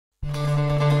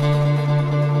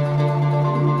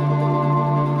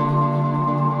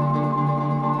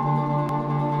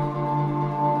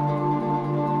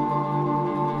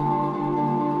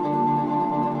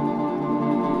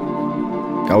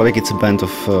Alvik, it's a band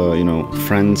of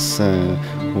friends.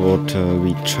 What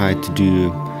we try to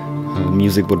do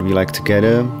music what we like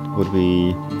together. What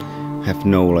we have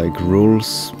no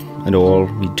rules at all.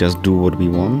 We just do what we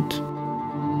want.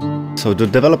 So the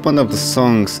development of the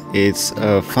songs, it's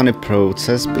a funny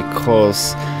process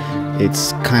because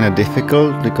it's kind of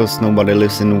difficult because nobody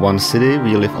lives in one city.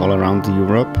 We live all around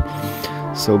Europe.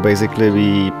 So basically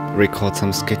we record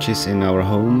some sketches in our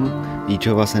home, each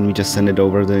of us, and we just send it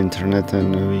over the internet,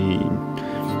 and we,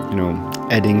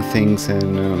 adding things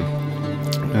and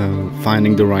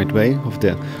finding the right way of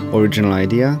the original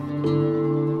idea.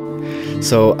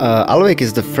 So Alvik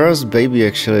is the first baby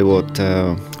actually what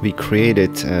we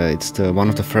created. It's one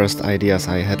of the first ideas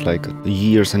I had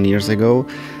years and years ago.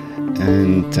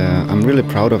 And I'm really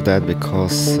proud of that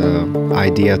because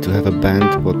idea to have a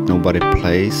band what nobody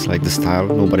plays, like the style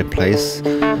nobody plays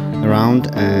around,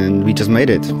 and we just made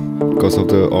it because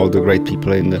of all the great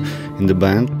people in the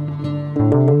band.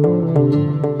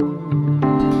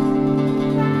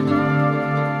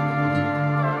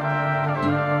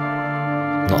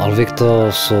 No Alvik to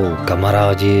jsou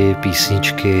kamarádi,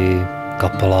 písničky,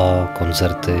 kapela,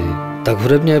 koncerty. Tak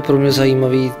hudebně je pro mě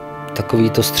zajímavý takový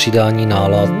to střídání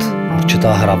nálad,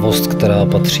 určitá hravost, která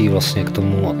patří vlastně k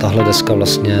tomu. A tahle deska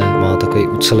vlastně má takový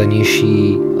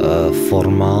ucelenější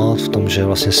formát v tom, že je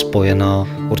vlastně spojena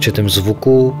určitým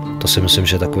zvuku. To si myslím,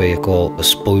 že je takový jako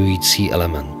spojující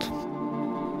element.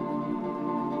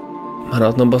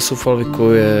 Hrát na basu v Alviku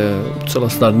je docela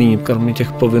snadný, kromě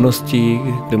těch povinností,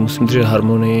 kde musím držet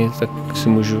harmonii, tak si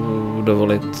můžu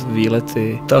dovolit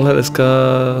výlety. Tahle deska,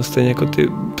 stejně jako ty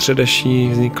předešší,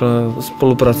 vznikla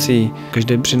spoluprací.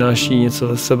 Každý přináší něco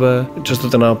ze sebe. Často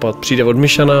ten nápad přijde od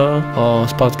Mišana a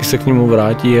zpátky se k němu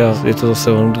vrátí a je to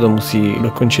zase on, kdo to musí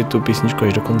dokončit tu písničku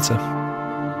až do konce.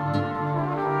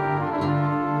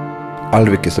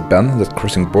 Alvik is a band that's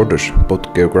crossing borders, both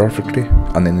geographically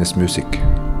and in its music.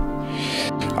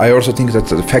 I also think that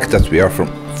the fact that we are from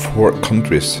 4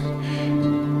 countries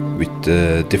with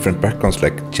different backgrounds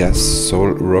like jazz, soul,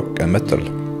 rock and metal,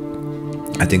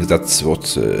 I think that's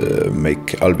what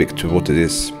make Alvik to what it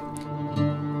is.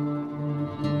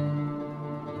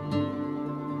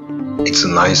 It's a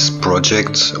nice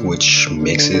project which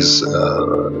mixes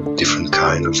different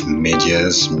kind of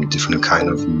medias, different kind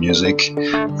of music.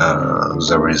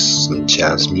 There is some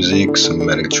jazz music, some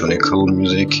electronical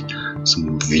music,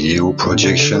 some video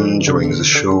projection during the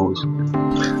shows.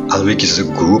 Alvik is a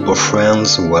group of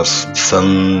friends who have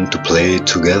fun to play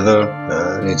together.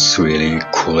 It's really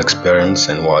cool experience,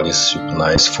 and what is super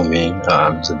nice for me,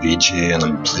 I'm the VJ and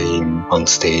I'm playing on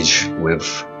stage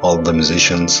with all the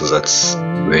musicians, so that's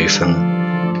very fun.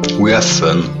 We have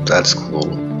fun, that's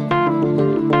cool.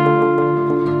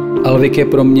 Alvik je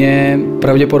pro mě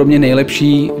pravděpodobně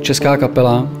nejlepší česká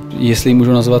kapela, jestli ji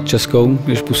můžu nazvat českou,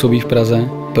 když působí v Praze,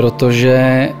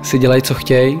 protože si dělají, co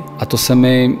chtějí, a to se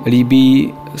mi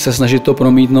líbí se snažit to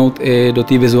promítnout i do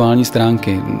té vizuální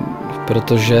stránky,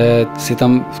 protože si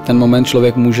tam v ten moment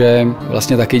člověk může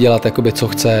vlastně taky dělat, jakoby, co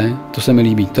chce. To se mi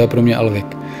líbí, to je pro mě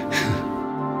Alvik.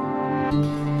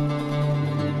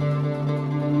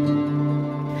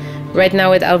 Right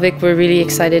now at Alvik we're really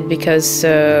excited because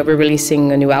we're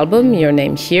releasing a new album, Your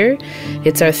Name Here.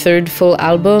 It's our 3rd full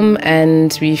album,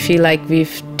 and we feel like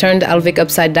we've turned Alvik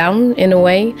upside down in a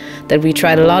way, that we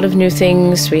tried a lot of new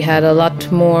things. We had a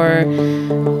lot more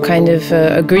kind of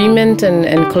agreement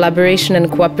and collaboration and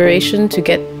cooperation to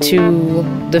get to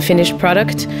the finished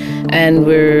product, and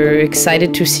we're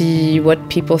excited to see what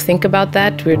people think about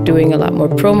that. We're doing a lot more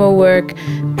promo work,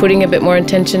 putting a bit more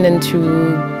attention into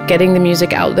getting the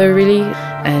music out there really,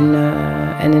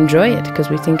 and enjoy it, because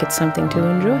we think it's something to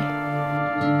enjoy.